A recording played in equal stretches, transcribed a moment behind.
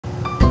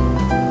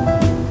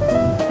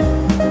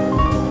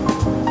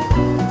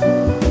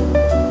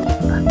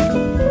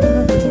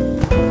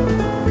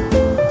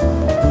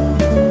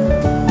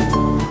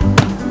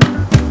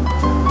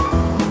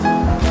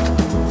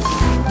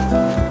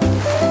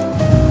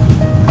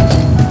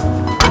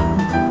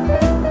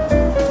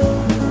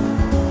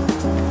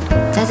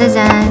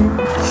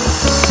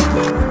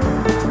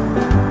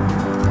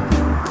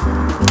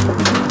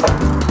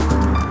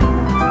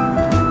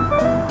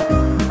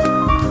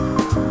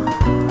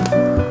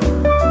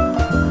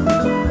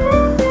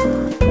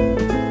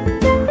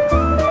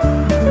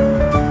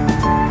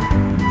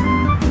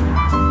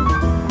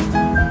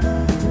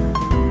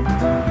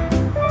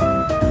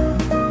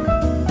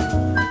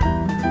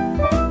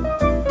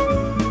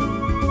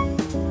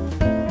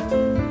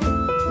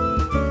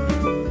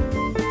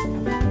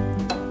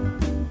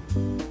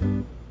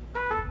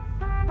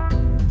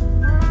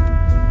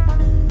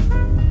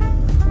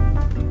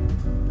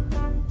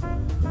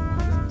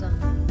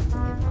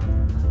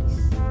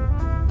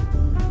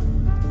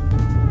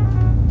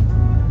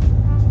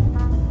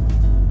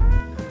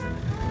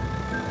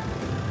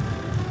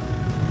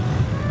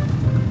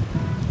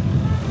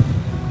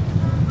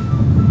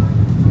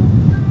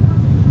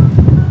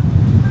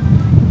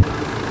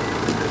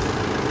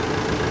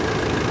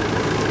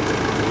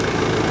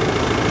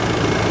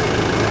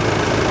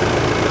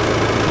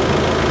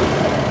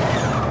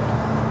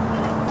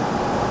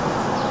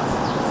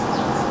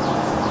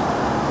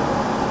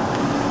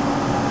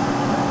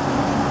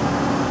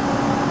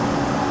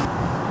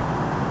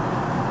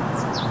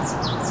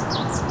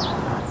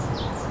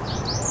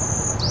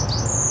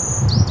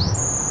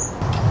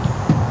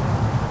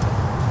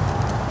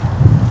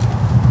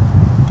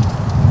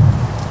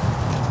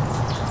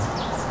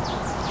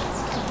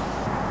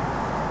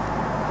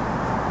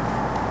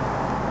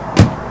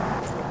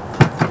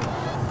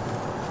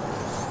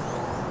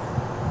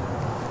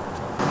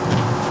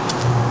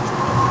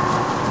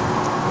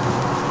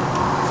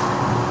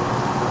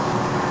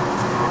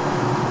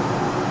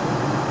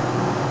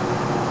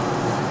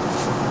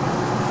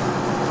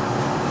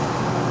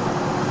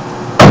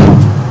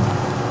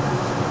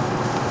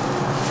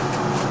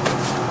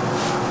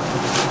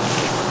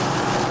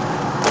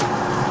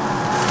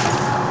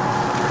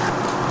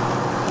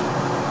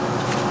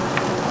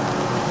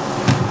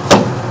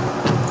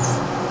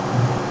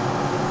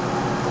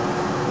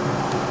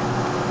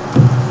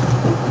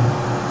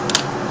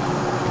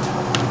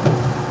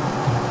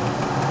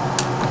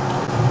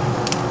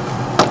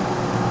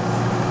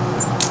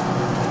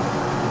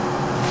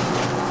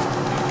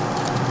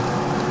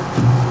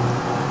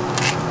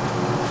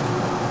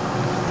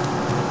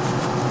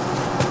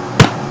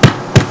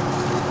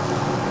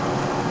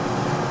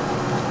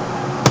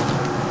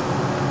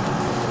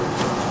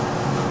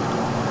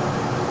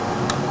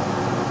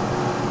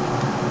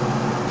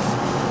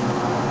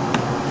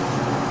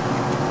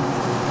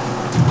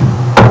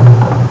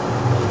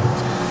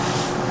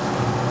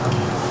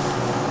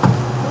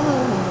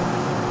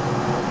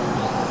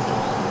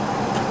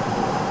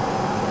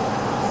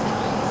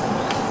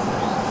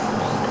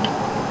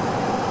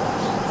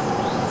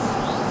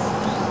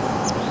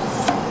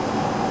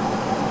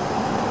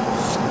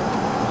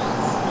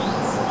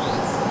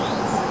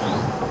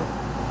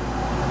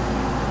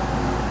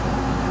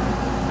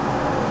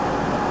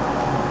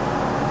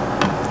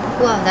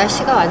우와,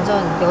 날씨가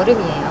완전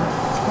여름이에요.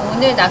 지금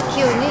오늘 낮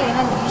기온이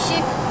한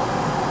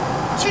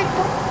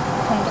 27도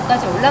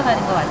정도까지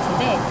올라가는 것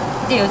같은데,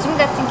 이제 요즘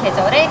같은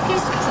계절에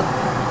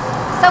필수품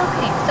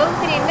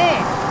선크림을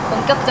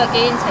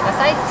본격적인 제가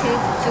사이트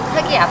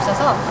구축하기에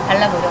앞서서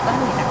발라보려고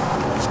합니다.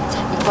 자,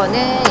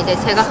 이거는 이제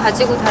제가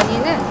가지고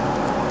다니는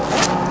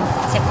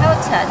제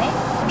파우치 안에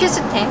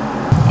필수템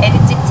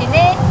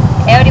에르쯔틴의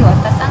에어리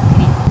워터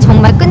선크림.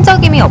 정말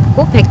끈적임이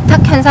없고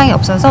백탁 현상이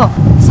없어서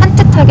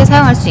산뜻하게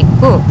사용할 수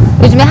있고,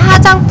 요즘에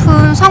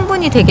화장품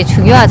성분이 되게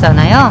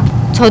중요하잖아요.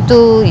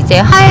 저도 이제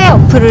화해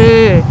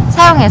어플을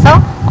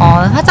사용해서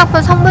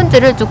화장품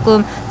성분들을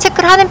조금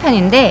체크를 하는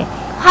편인데,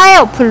 화해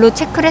어플로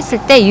체크를 했을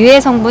때 유해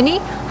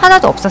성분이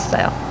하나도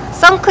없었어요.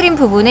 선크림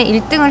부분에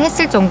 1등을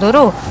했을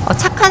정도로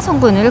착한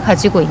성분을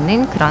가지고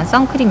있는 그런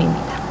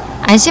선크림입니다.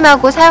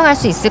 안심하고 사용할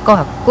수 있을 것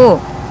같고,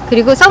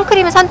 그리고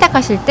선크림을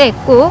선택하실 때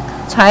꼭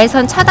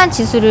자외선 차단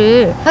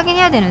지수를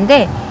확인해야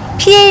되는데,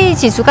 PA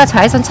지수가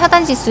자외선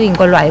차단 지수인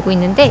걸로 알고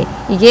있는데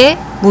이게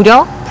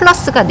무려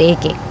플러스가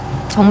 4개.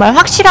 정말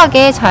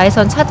확실하게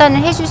자외선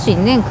차단을 해줄 수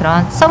있는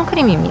그런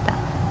선크림입니다.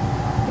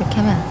 이렇게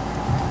하면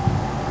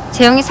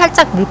제형이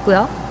살짝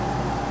묽고요.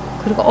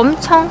 그리고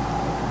엄청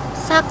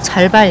싹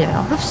잘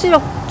발려요.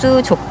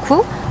 흡수력도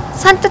좋고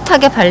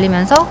산뜻하게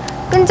발리면서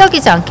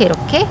끈적이지 않게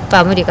이렇게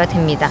마무리가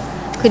됩니다.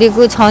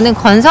 그리고 저는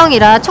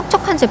건성이라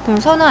촉촉한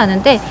제품을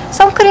선호하는데,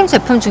 선크림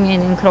제품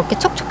중에는 그렇게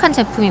촉촉한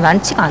제품이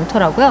많지가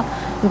않더라고요.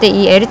 근데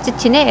이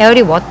에르쯔틴의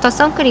에어리 워터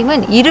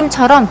선크림은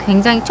이름처럼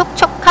굉장히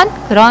촉촉한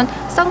그런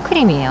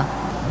선크림이에요.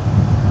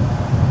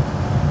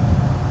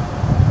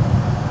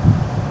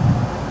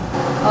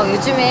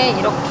 요즘에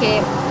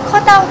이렇게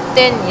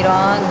컷아웃된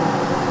이런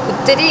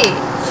옷들이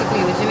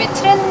지금 요즘에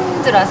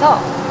트렌드라서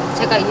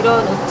제가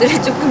이런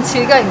옷들을 조금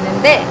즐겨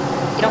입는데,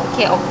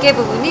 이렇게 어깨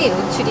부분이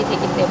노출이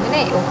되기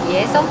때문에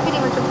여기에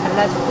선크림을 좀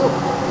발라주고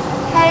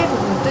팔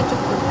부분도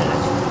조금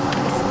발라주도록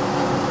하겠습니다.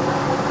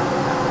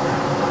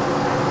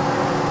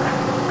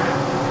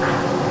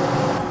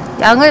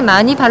 양을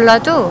많이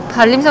발라도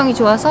발림성이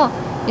좋아서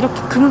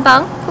이렇게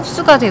금방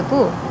흡수가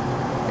되고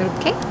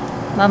이렇게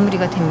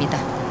마무리가 됩니다.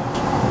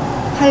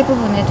 팔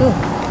부분에도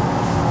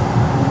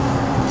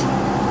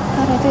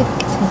팔에도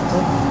이렇게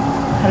듬뿍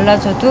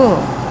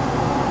발라줘도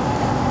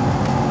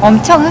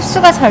엄청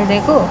흡수가 잘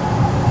되고,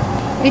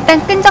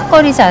 일단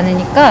끈적거리지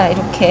않으니까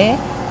이렇게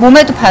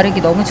몸에도 바르기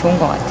너무 좋은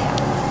것 같아요.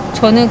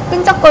 저는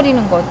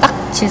끈적거리는 거 딱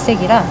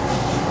질색이라.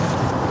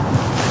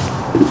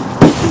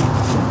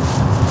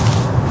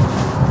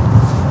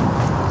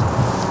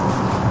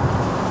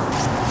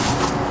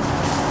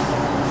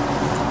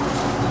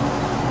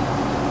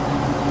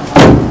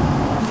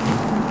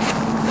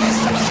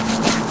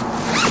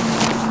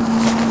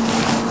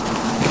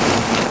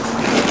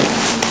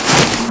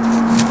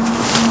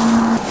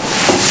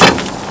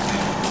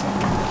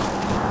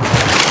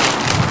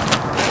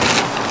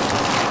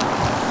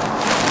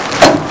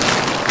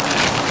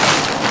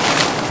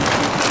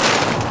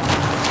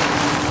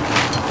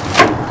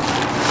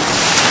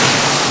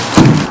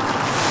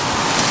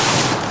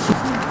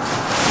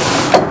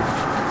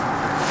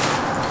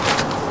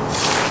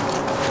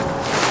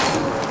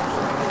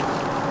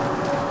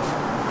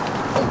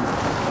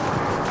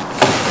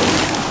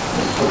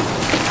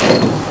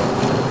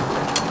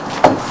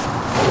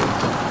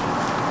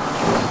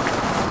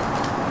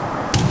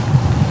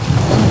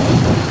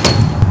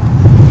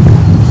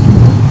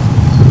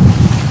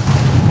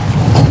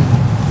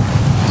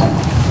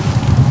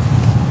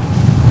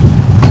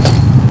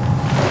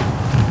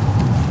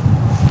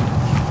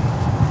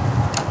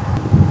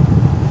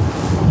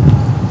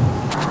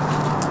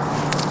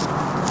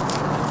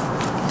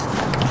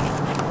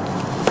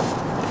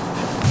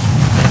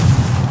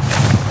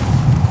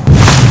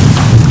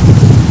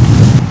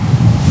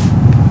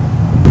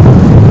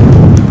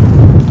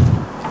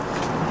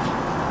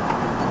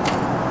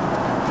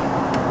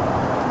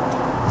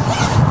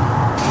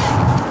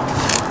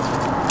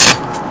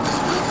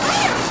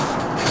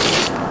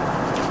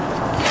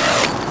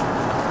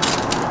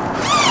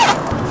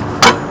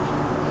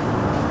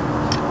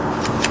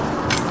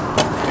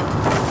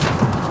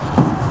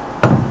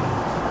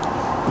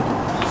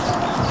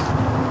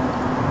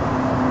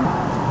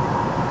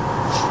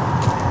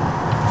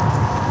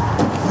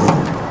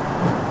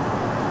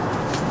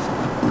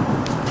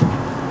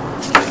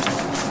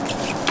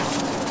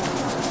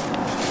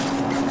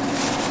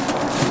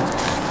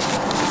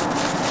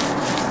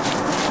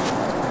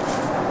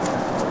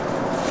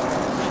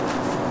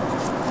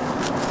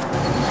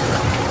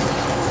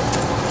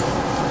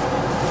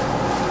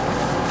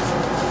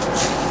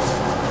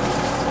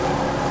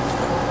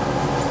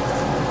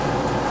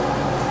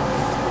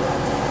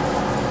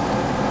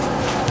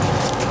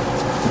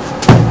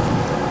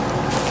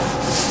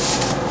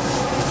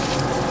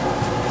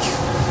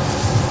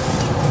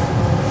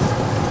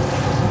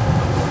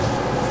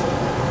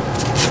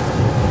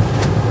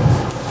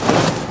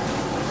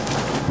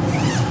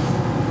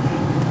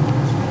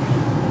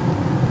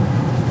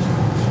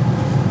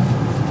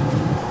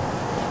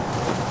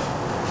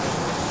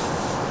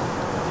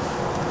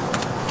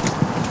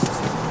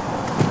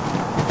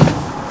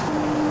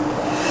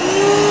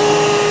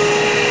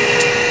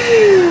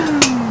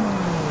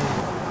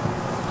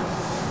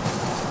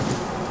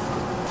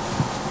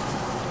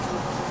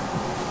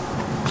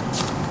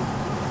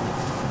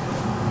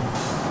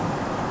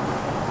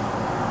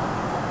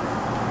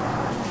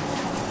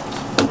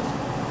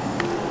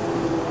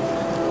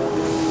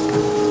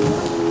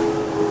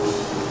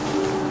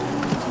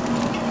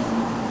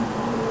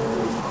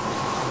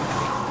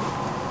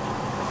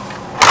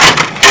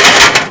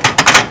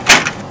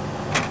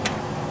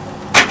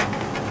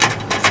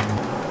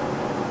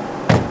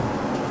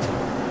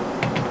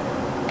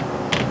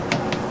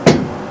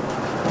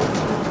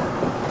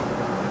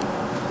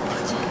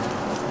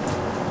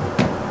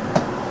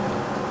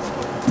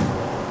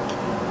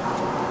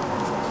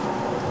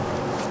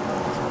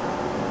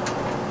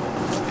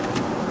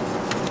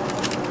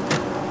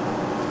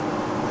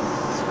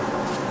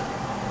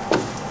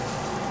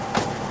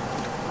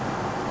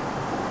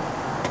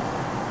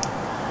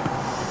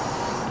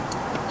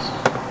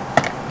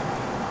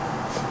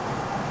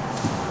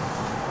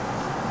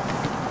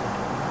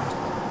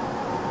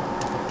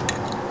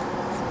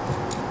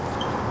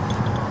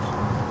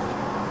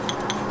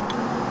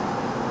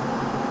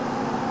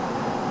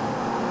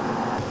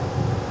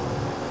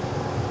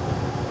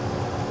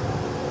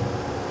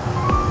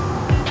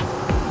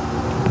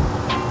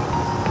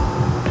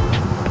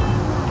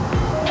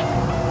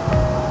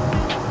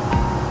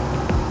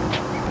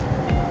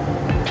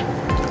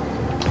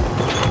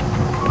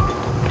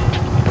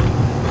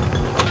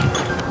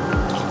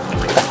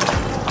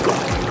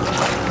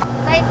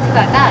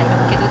 사이트마다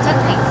이렇게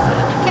노천탕이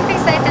있어요.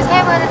 캠핑 사이트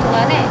사용하는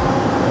동안에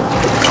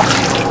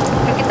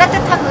이렇게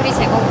따뜻한 물이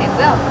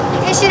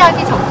제공되고요.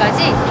 퇴실하기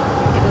전까지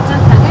이렇게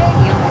노천탕을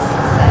이용할 수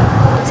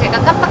있어요.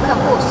 제가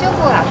깜빡하고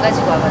수영복을 안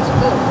가지고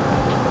와가지고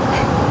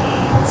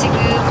지금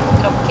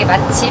이렇게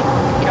마침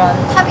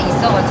이런 탑이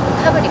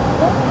있어가지고 탑을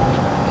입고,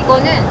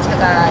 이거는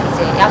제가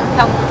이제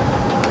양평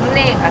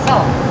동네에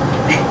가서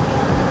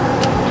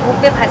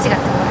목베 바지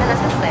같은 걸 하나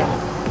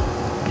샀어요.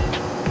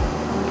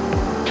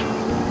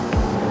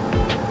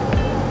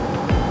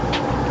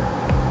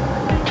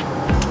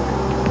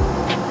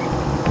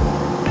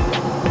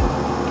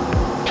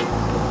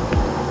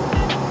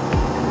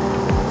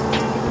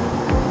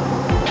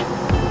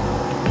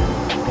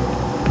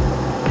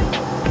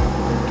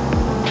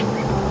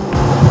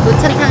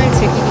 노천탕을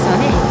즐기기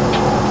전에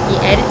이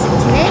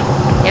에르쯔틴의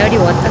에어리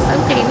워터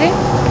선크림을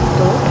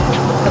또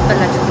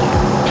덧발라줄게요.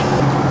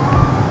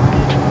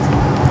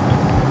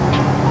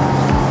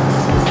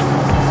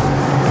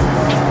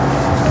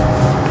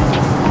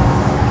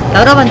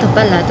 여러 번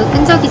덧발라도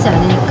끈적이지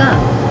않으니까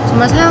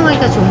정말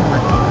사용하기가 좋은 것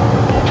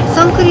같아요.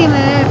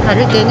 선크림을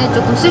바를 때는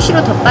조금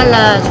수시로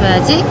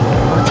덧발라줘야지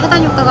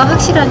차단 효과가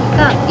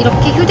확실하니까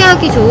이렇게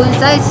휴대하기 좋은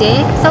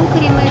사이즈의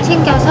선크림을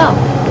챙겨서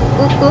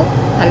꾹꾹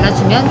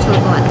발라주면 좋을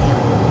것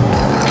같아요.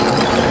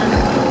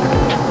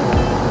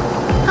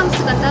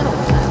 호캉스가 따로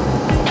없어요.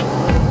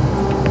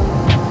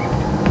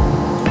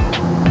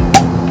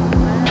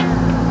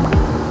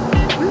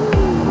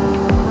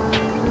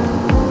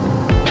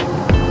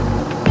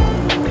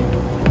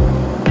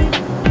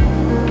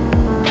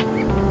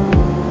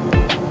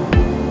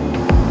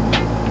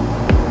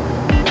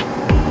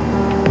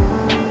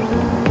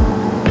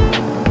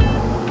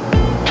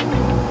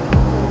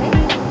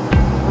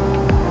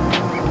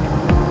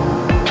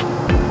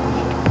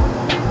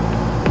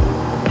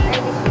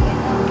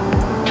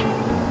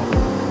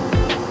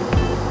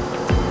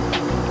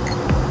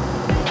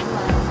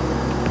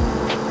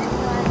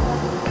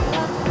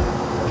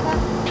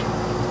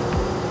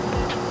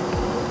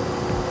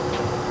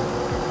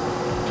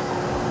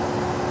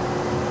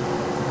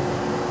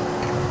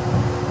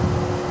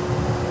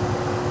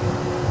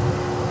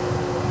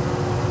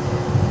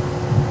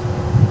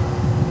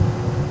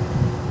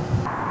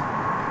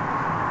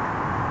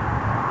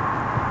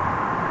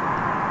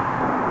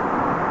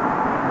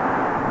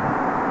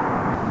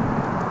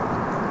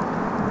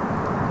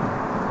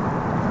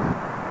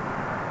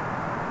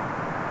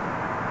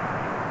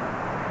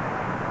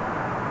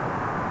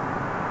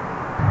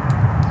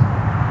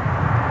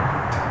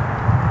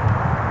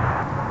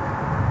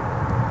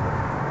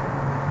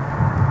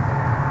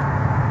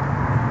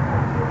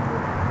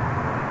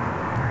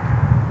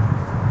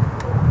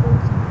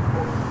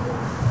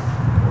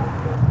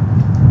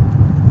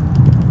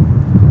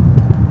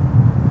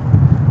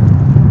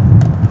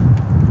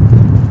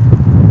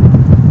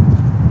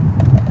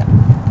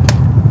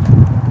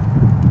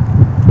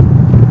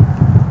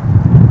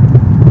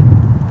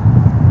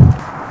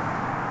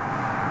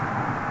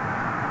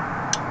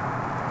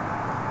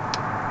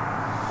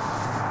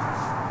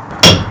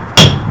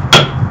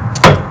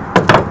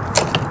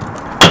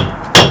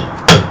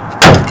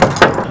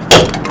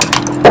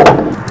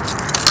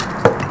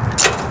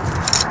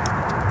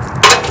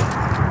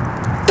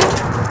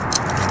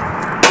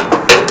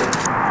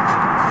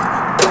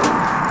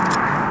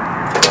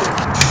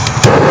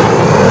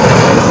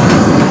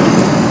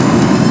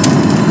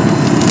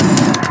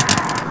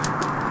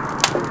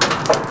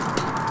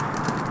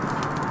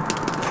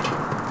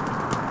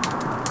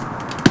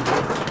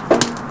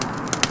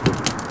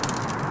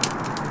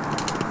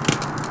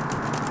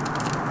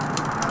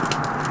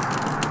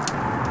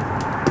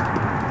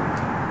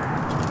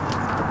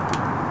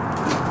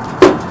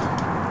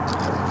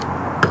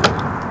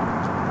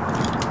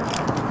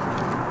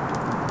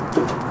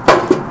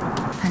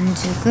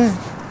 반죽을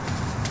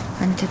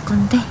만들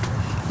건데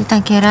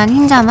일단 계란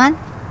흰자만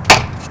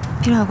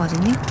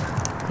필요하거든요.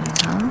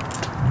 그래서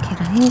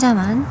계란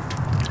흰자만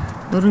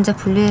노른자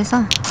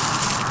분리해서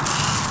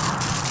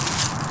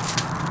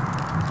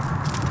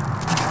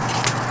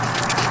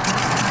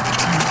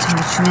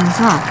잘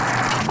주면서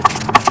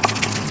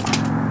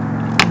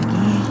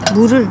여기에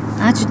물을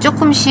아주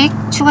조금씩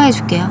추가해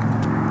줄게요.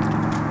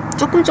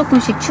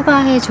 조금씩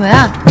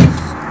추가해줘야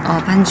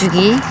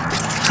반죽이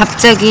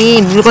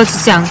갑자기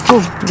묽어지지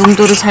않고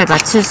농도를 잘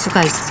맞출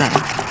수가 있어요.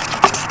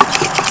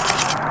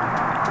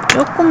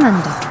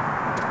 조금만 더.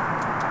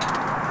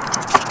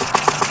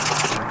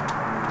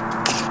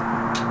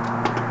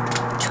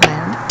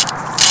 좋아요.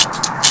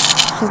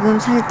 소금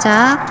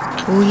살짝,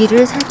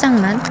 오이를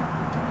살짝만.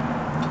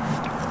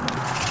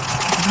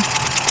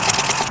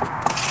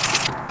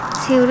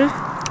 새우를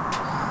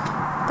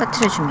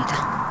빠뜨려줍니다.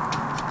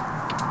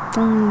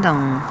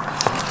 퐁당.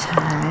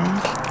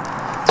 잘.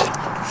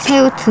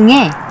 새우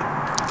등에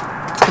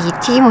이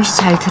튀김옷이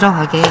잘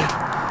들어가게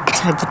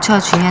잘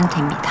묻혀주면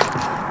됩니다.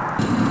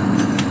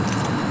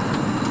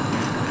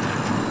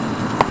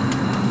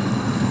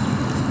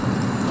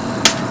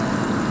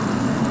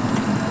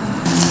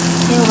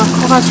 새우가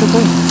커가지고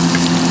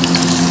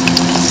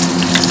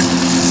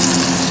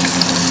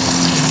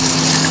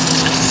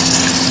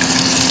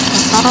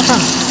잘하다.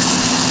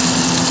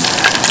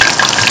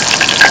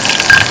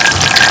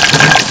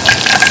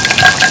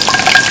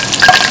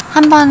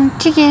 한번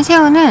튀긴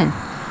새우는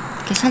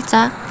이렇게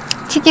살짝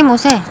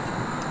튀김옷에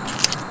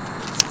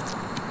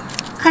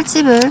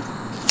칼집을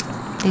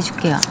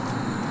내줄게요.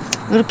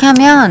 이렇게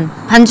하면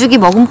반죽이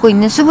머금고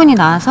있는 수분이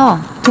나와서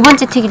두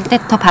번째 튀길 때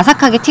더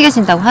바삭하게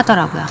튀겨진다고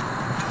하더라고요.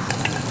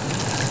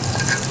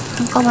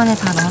 한꺼번에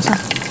다 넣어서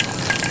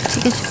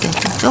튀겨줄게요.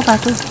 좀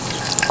좁아도.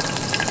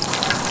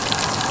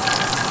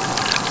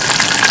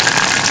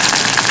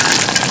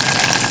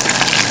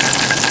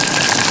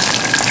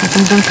 이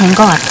정도는 된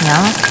것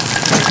같아요.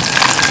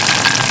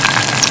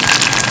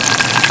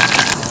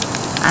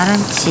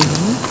 아란치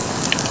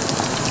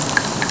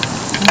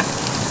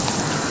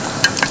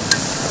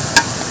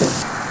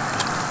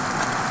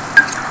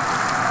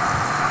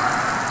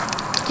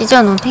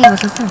찢어놓은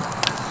팽이버섯을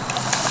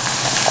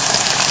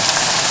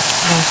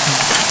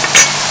넣었습니다.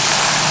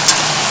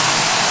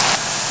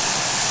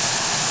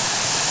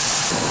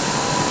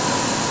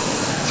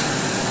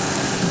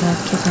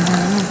 이렇게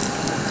되면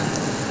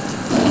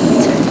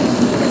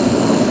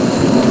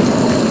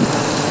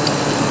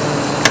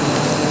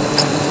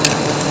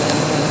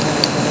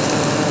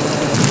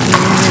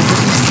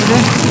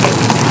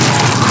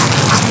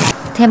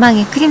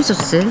대망의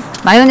크림소스,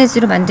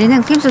 마요네즈로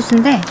만드는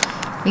크림소스인데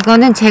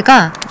이거는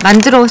제가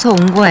만들어서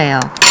온 거예요.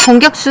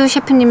 권격수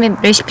셰프님의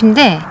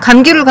레시피인데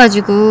감귤을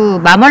가지고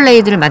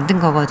마멀레이드를 만든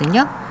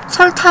거거든요.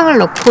 설탕을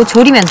넣고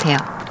졸이면 돼요.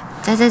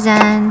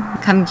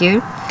 짜자잔,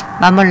 감귤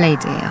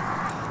마멀레이드예요.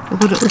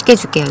 이거를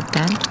으깨줄게요.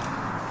 일단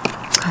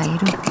가위로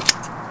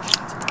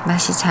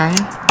맛이 잘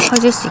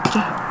퍼질 수 있게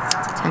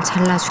잘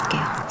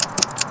잘라줄게요.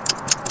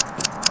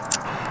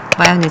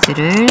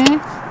 마요네즈를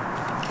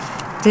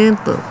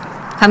듬뿍.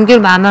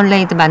 감귤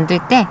마멀레이드 만들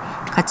때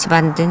같이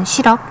만든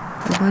시럽.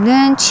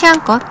 이거는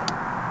취향껏.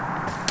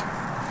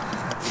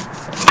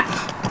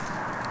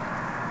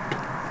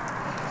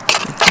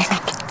 이렇게 해서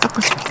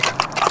섞어줍니다.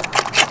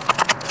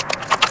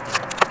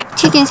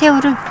 튀긴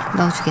새우를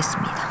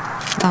넣어주겠습니다.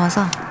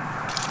 넣어서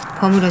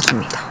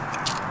버무려줍니다.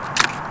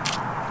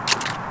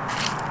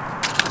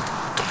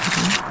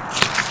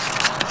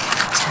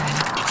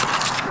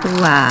 자,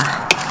 우와.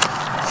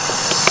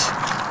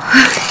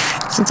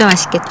 진짜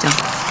맛있겠죠?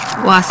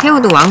 와,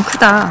 새우도 왕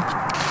크다.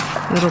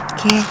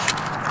 이렇게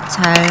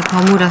잘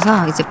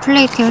버무려서 이제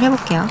플레이팅을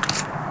해볼게요.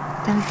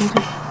 딸기를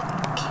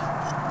이렇게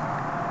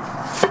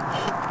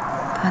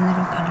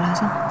반으로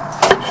갈라서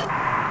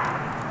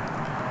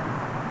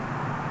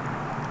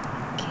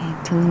이렇게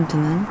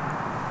드문드문.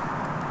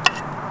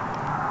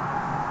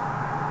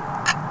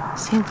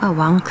 새우가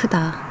왕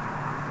크다.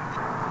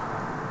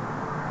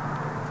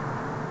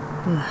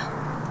 우와.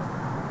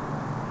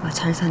 와,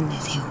 잘 샀네,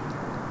 새우.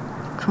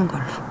 큰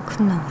걸로,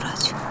 큰 놈으로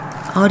아주.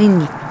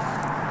 어린 잎.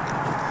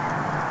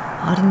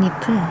 어린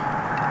잎을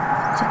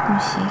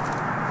조금씩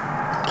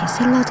이렇게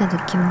샐러드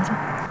느낌으로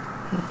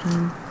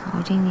이런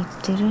어린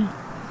잎들을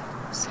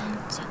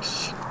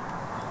살짝씩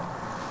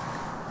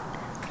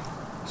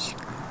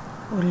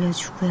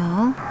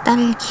올려주고요.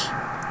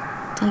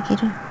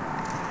 딸기를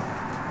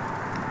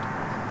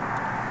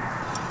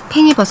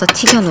팽이버섯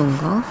튀겨놓은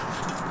거를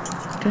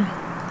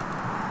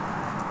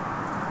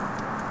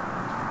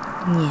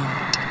이야,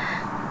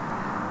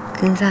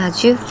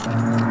 근사하죠?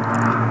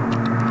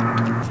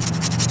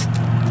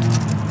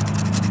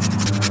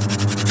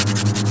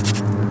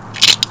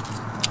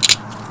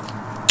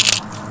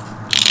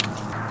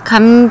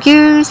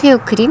 감귤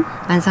새우크림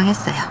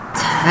완성했어요.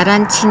 자,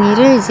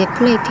 아란치니를 이제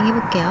플레이팅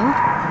해볼게요.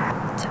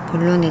 자,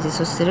 볼로네즈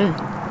소스를,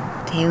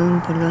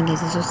 데운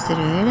볼로네즈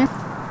소스를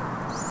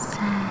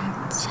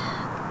살짝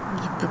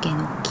예쁘게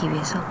놓기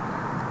위해서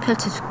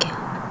펼쳐줄게요.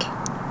 이렇게.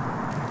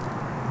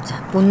 자,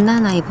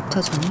 못난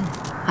아이부터 저는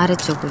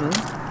아래쪽으로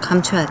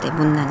감춰야 돼.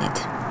 못난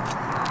애들.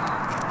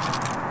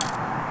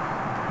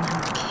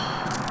 이렇게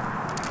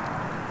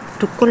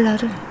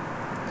루꼴라를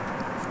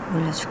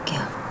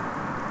올려줄게요.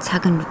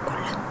 작은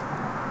루꼴라.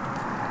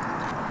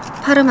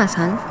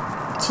 파르마산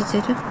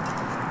치즈를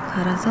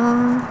갈아서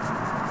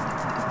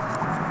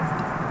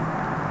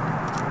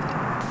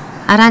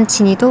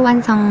아란치니도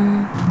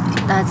완성.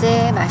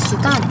 낮에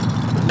마시던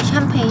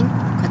샴페인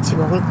같이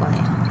먹을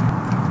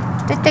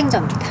거예요.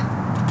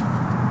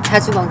 떼땡저입니다.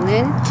 자주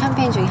먹는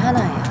샴페인 중에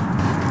하나예요.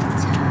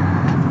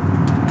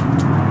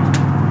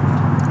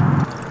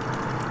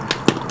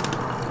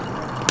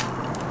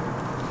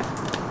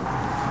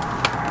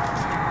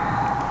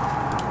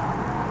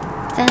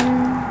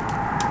 짠.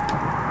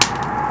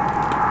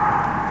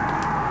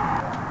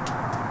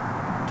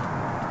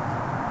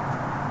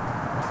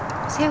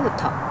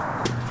 새우부터.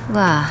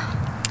 와.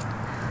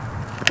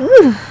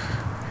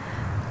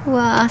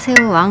 우와,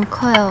 새우 왕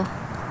커요.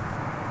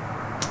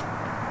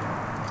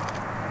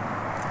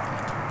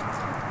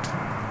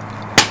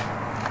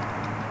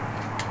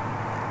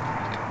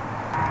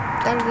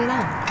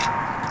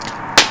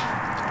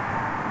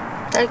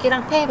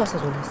 딸기랑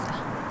팽이버섯 올렸어요.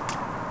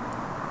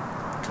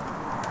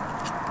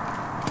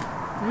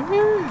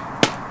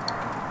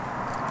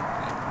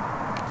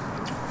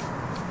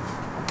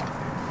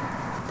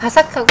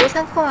 바삭하고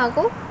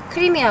상콤하고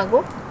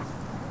크리미하고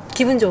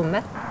기분 좋은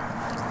맛.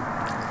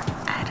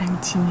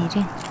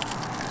 아란치니를,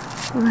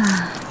 우와,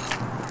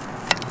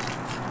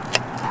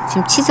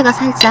 지금 치즈가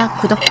살짝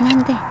굳었긴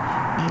한데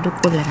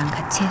루꼴라랑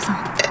같이 해서.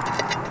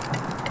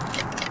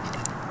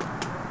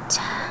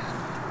 자,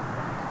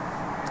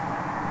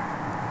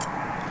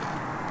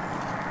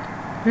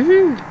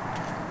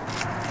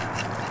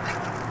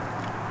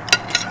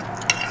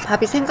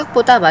 밥이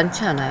생각보다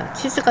많지 않아요.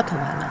 치즈가 더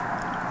많아.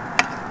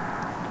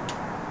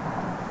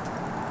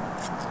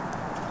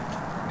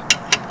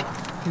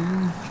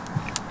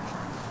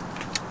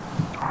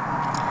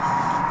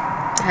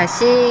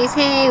 다시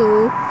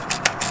새우.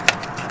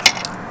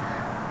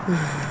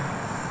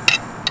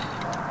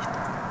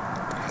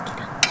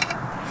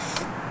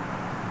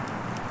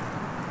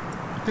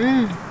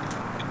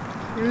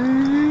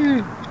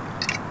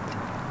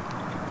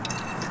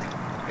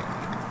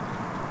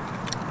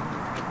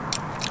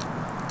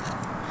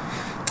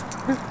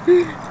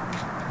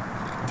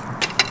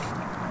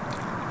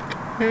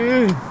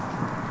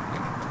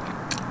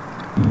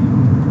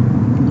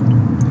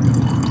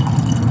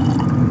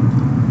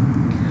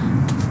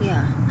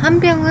 이야, 한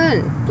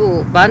병은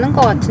또 많은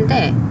것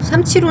같은데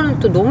 375는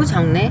또 너무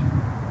작네.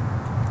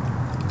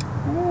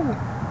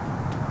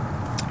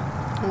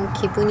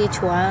 기분이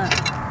좋아.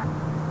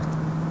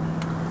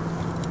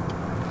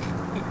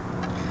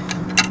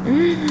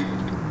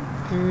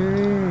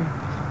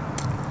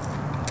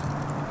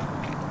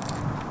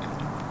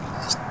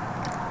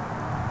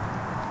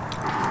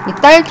 이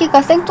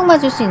딸기가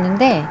생뚱맞을 수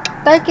있는데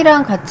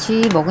딸기랑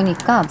같이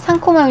먹으니까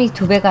상콤함이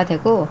 2배가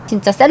되고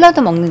진짜 샐러드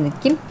먹는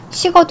느낌?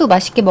 식어도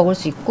맛있게 먹을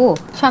수 있고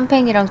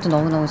샴페인이랑도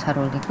너무너무 잘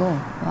어울리고,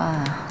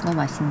 와, 너무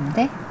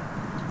맛있는데?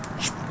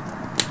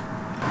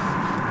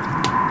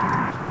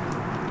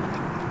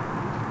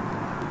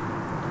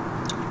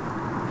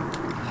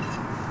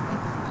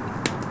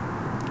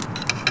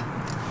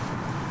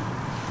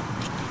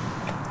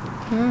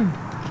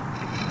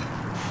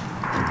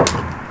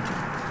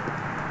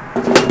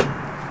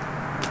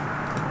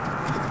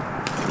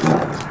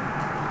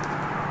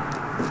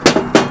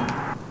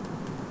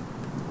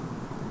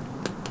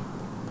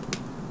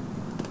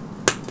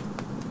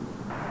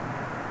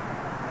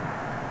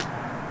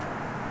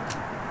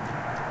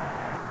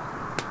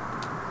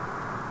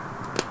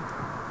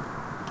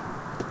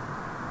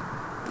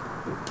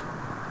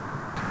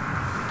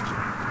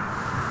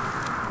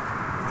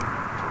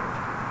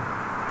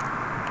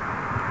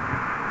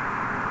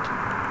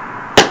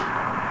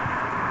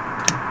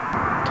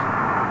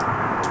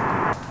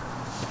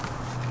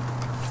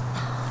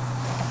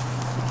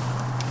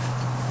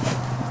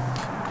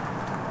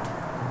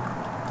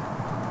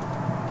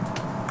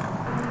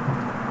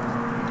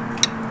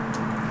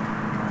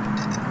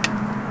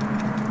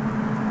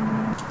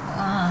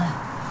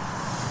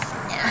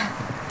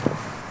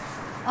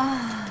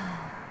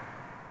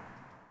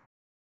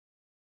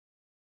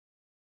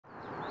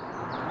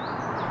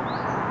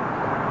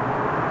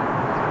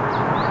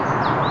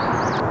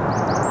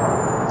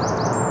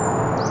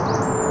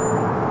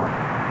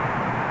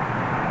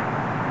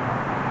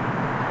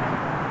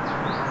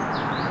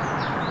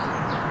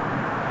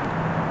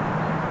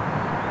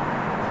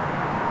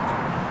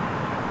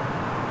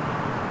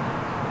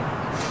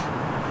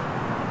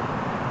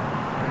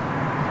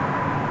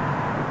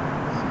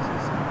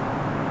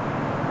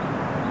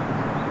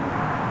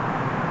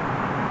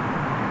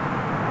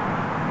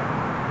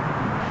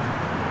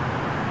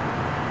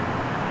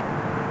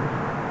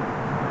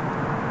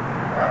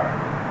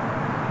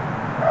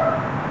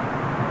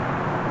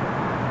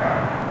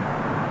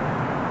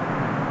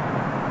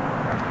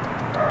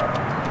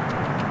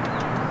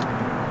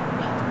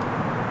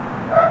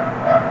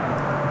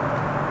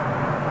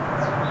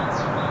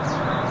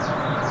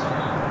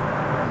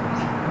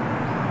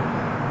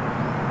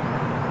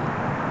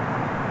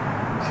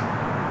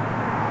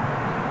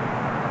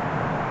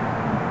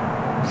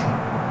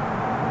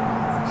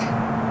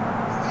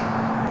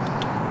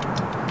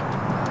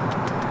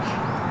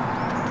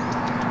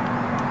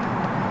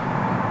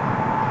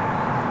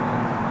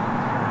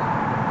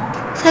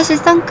 사실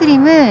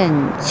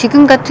선크림은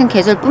지금 같은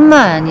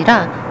계절뿐만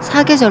아니라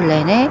사계절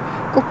내내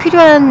꼭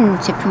필요한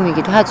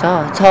제품이기도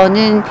하죠.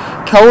 저는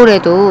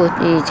겨울에도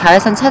이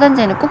자외선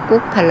차단제는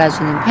꼭꼭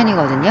발라주는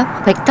편이거든요.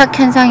 백탁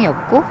현상이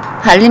없고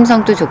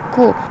발림성도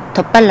좋고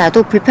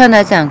덧발라도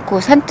불편하지 않고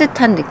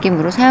산뜻한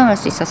느낌으로 사용할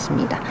수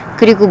있었습니다.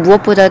 그리고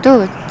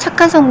무엇보다도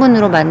착한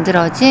성분으로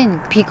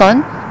만들어진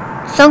비건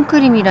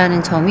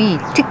선크림이라는 점이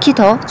특히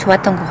더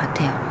좋았던 것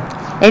같아요.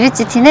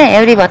 에르쯔틴의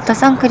에어리 워터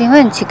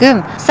선크림은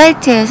지금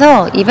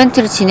사이트에서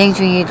이벤트를 진행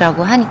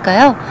중이라고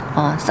하니까요.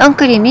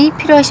 선크림이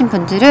필요하신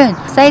분들은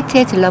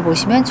사이트에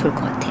들러보시면 좋을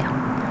것 같아요.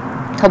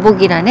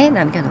 더보기란에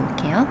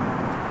남겨놓을게요.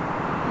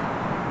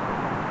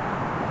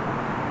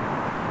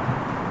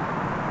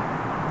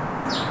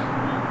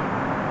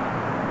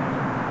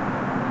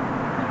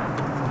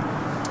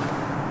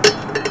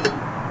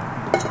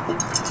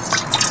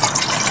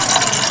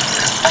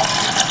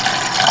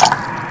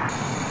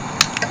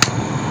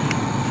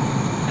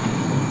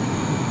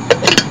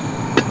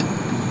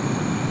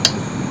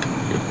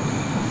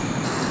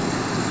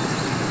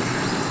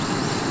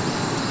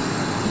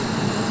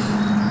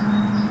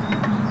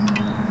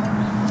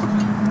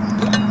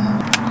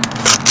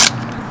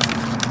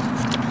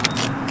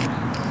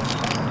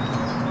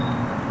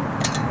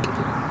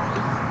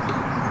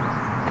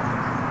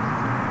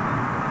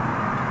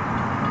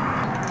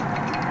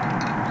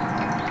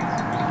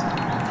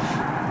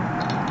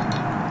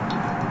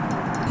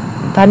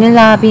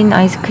 바닐라 빈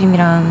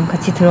아이스크림이랑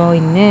같이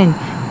들어있는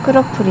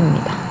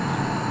크로플입니다.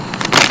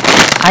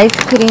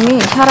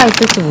 아이스크림이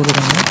살아있을지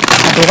모르겠네.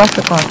 다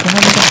녹았을 것 같긴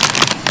한데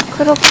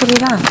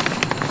크로플이랑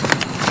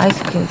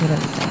아이스크림이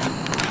들어있어요.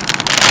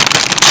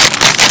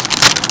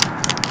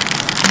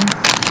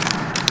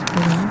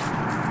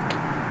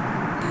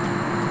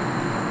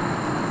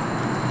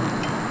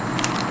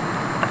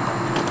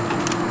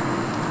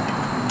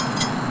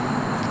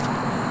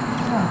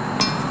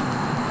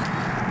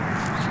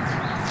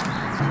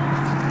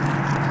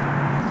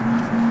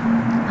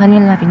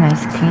 바닐라 빈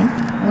아이스크림.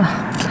 우와,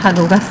 다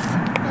녹았어.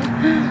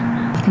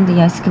 근데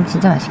이 아이스크림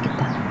진짜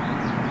맛있겠다.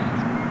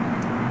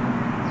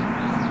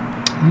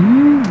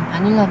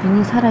 바닐라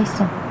빈이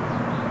살아있어.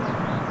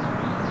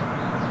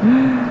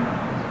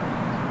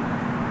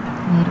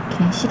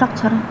 이렇게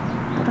시럽처럼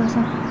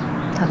뿌려서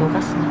다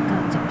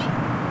녹았으니까 어차피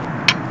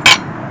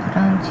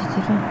브라운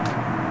치즈를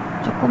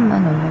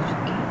조금만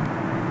올려줄게.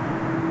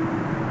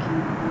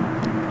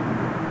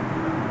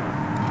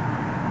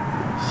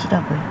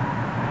 시럽을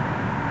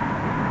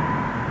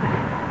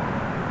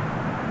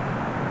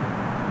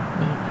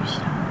메이플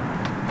시럽,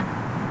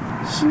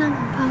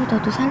 시나몬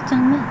파우더도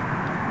살짝만.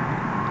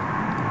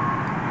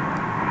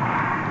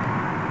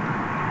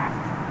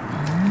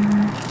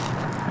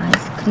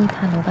 아이스크림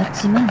다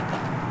녹았지만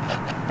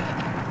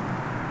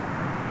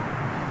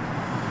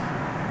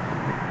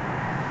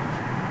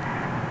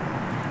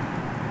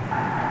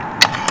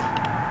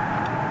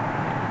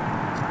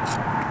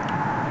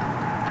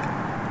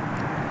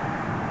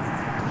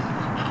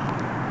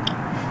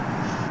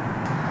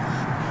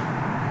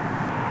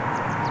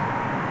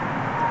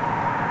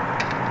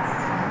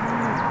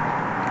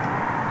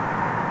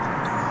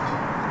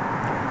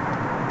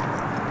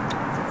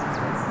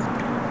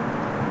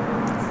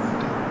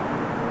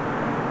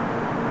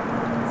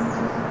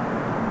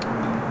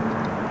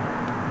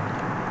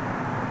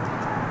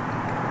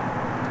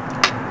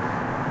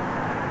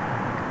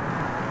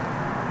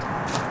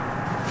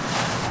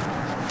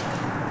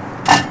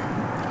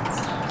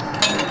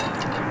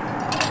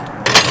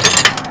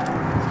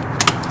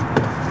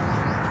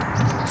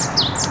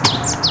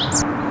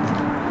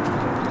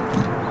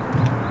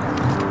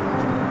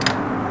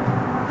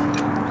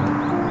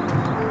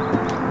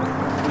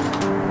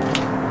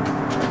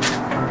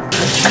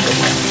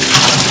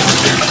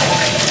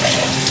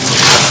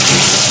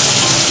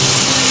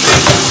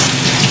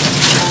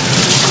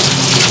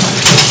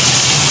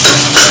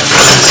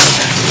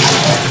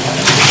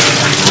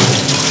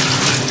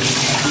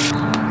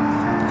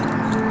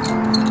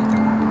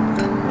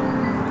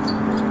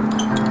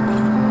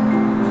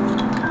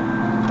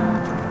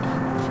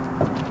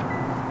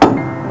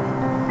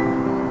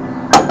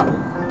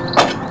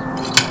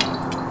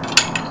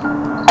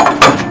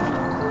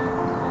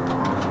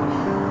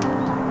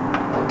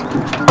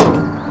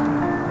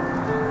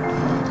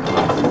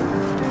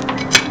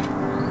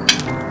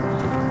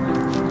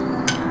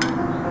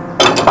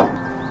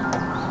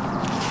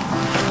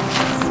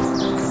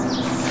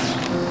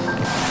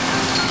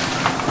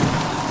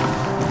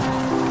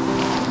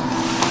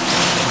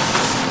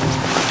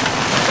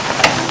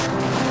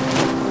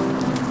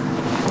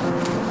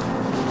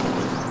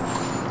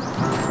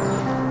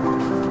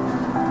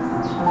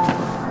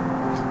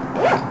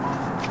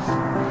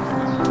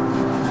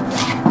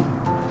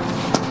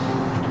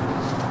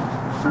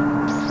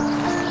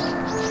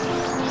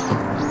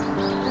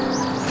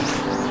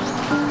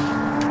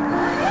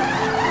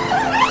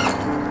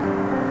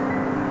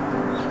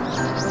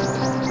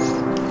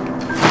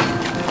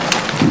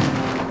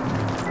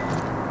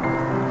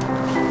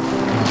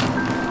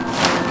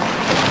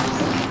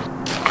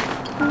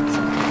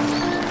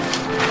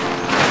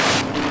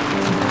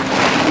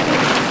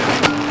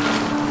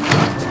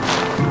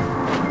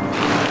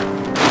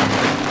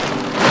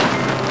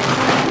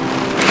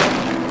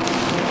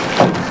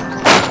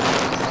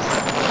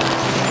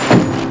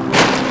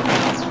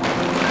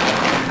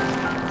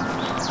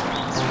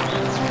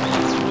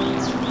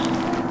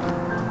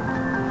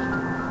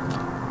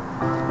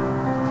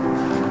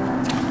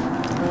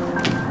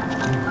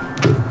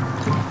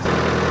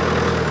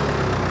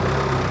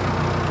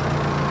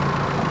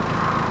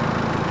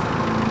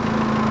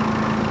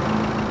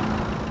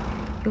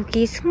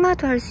여기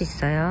승마도 할 수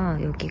있어요.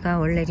 여기가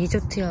원래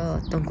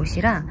리조트였던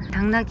곳이라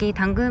당나귀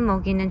당근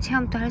먹이는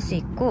체험도 할 수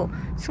있고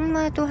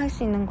승마도 할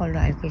수 있는 걸로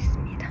알고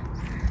있습니다.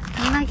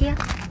 당나귀야?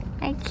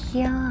 아이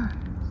귀여워.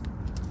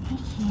 아이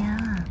귀여워.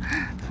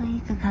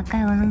 아이고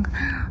가까이 오는 거.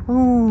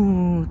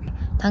 오,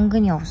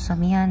 당근이 없어.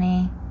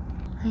 미안해.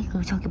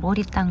 아이고 저기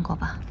머리 딴 거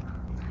봐.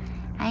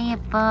 아이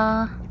예뻐.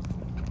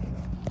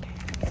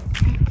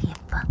 아이고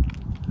예뻐.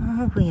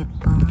 아이고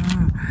예뻐.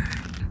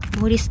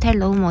 머리 스타일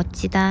너무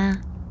멋지다.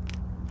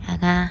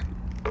 아가.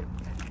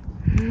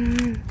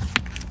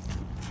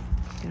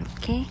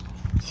 이렇게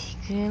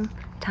지금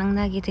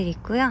당나귀들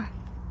있고요.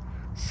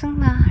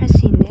 승마 할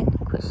수 있는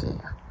곳이에요.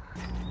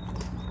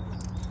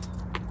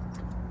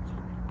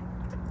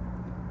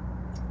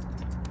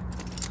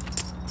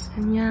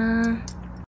 안녕.